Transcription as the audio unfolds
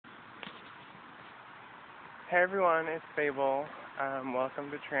Hey everyone, it's Sable.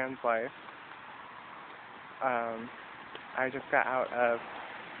 Welcome to Trans Life. I just got out of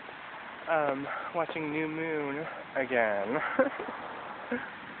watching New Moon again.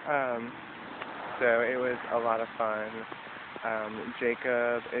 So it was a lot of fun.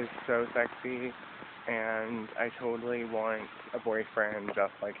 Jacob is so sexy, and I totally want a boyfriend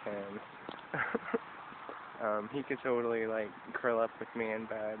just like him. He could totally curl up with me in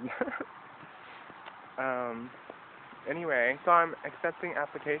bed. Anyway, so I'm accepting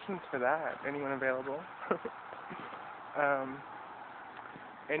applications for that. Anyone available?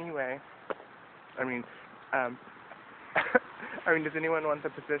 Anyway, does anyone want the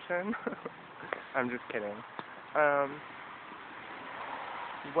position? I'm just kidding.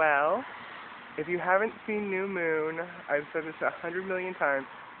 Well, if you haven't seen New Moon, I've said this 100 million times,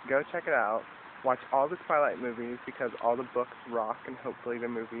 go check it out. Watch all the Twilight movies because all the books rock, and hopefully the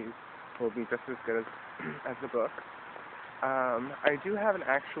movies will be just as good as the books. I do have an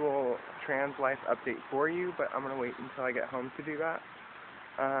actual trans life update for you, but I'm going to wait until I get home to do that.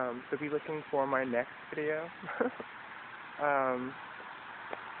 So be looking for my next video.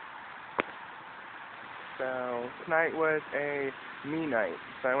 So tonight was a me night.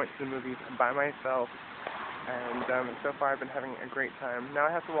 So I went to the movies by myself, and so far I've been having a great time. Now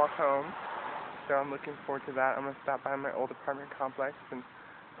I have to walk home, so I'm looking forward to that. I'm going to stop by my old apartment complex and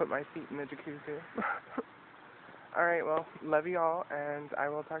put my feet in the jacuzzi. Alright, well, love you all, and I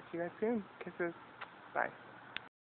will talk to you guys soon. Kisses. Bye.